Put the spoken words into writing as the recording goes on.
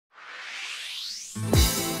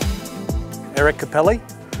Eric Capelli.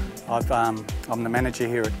 I'm the manager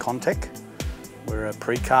here at Con-Tec. We're a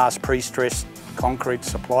precast, pre-stressed concrete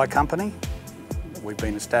supply company. We've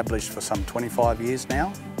been established for some 25 years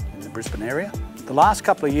now in the Brisbane area. The last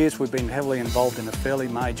couple of years we've been heavily involved in a fairly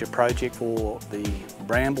major project for the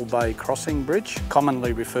Bramble Bay crossing bridge,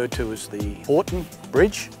 commonly referred to as the Houghton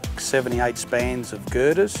Bridge. 78 spans of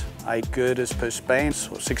girders, 8 girders per span,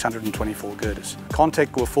 or 624 girders.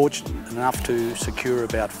 Con-Tec were fortunate enough to secure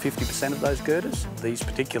about 50% of those girders. These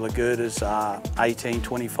particular girders are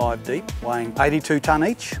 1825 deep, weighing 82 tonne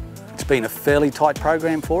each. It's been a fairly tight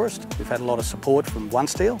program for us. We've had a lot of support from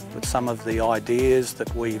OneSteel with some of the ideas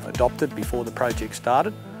that we've adopted before the project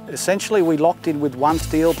started. Essentially, we locked in with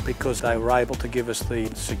OneSteel because they were able to give us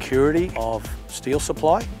the security of steel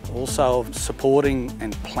supply, also supporting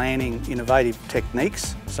and planning innovative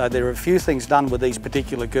techniques. So there are a few things done with these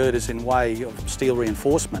particular girders in way of steel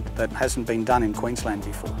reinforcement that hasn't been done in Queensland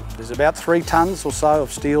before. There's about 3 tonnes or so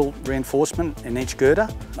of steel reinforcement in each girder.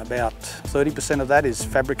 About 30% of that is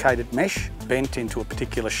fabricated mesh, bent into a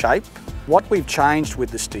particular shape. What we've changed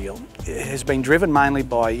with the steel has been driven mainly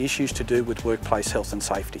by issues to do with workplace health and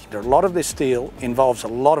safety. A lot of this steel involves a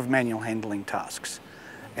lot of manual handling tasks,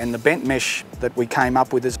 and the bent mesh that we came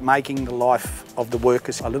up with is making the life of the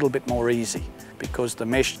workers a little bit more easy, because the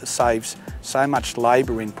mesh saves so much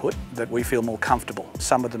labour input that we feel more comfortable.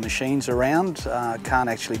 Some of the machines around can't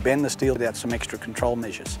actually bend the steel without some extra control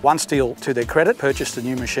measures. OneSteel, to their credit, purchased a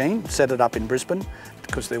new machine, set it up in Brisbane,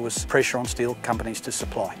 because there was pressure on steel companies to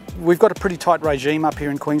supply. We've got a pretty tight regime up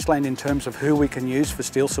here in Queensland in terms of who we can use for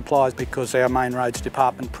steel supplies, because our main roads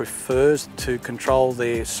department prefers to control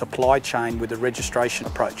their supply chain with a registration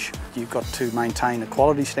approach. You've got to maintain a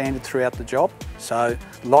quality standard throughout the job, so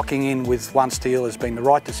locking in with OneSteel has been the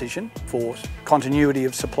right decision for continuity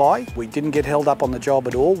of supply. We didn't get held up on the job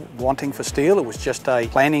at all wanting for steel. It was just a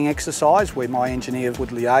planning exercise where my engineer would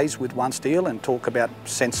liaise with OneSteel and talk about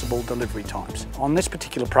sensible delivery times. On this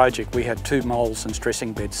particular project we had 2 moulds and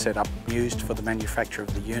stressing beds set up used for the manufacture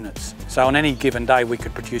of the units. So on any given day we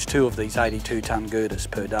could produce 2 of these 82 tonne girders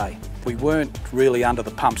per day. We weren't really under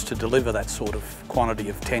the pumps to deliver that sort of quantity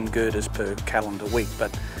of 10 girders per calendar week,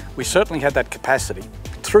 but we certainly had that capacity.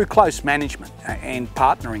 Through close management and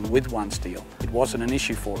partnering with OneSteel, it wasn't an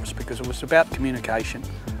issue for us because it was about communication,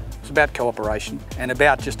 it was about cooperation and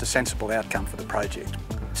about just a sensible outcome for the project.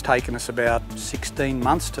 It's taken us about 16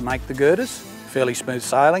 months to make the girders, fairly smooth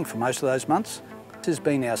sailing for most of those months. This has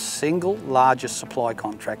been our single largest supply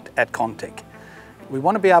contract at Con-Tec. We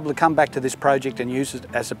want to be able to come back to this project and use it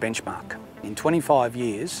as a benchmark. In 25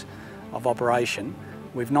 years of operation,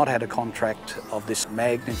 we've not had a contract of this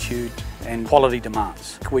magnitude and quality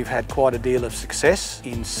demands. We've had quite a deal of success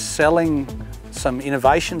in selling some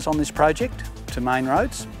innovations on this project to main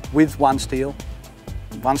roads with OneSteel.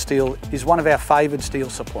 OneSteel is one of our favoured steel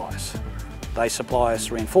suppliers. They supply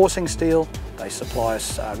us reinforcing steel, they supply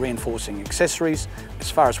us reinforcing accessories.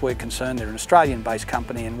 As far as we're concerned, they're an Australian-based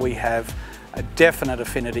company and we have a definite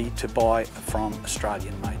affinity to buy from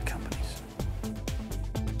Australian-made companies.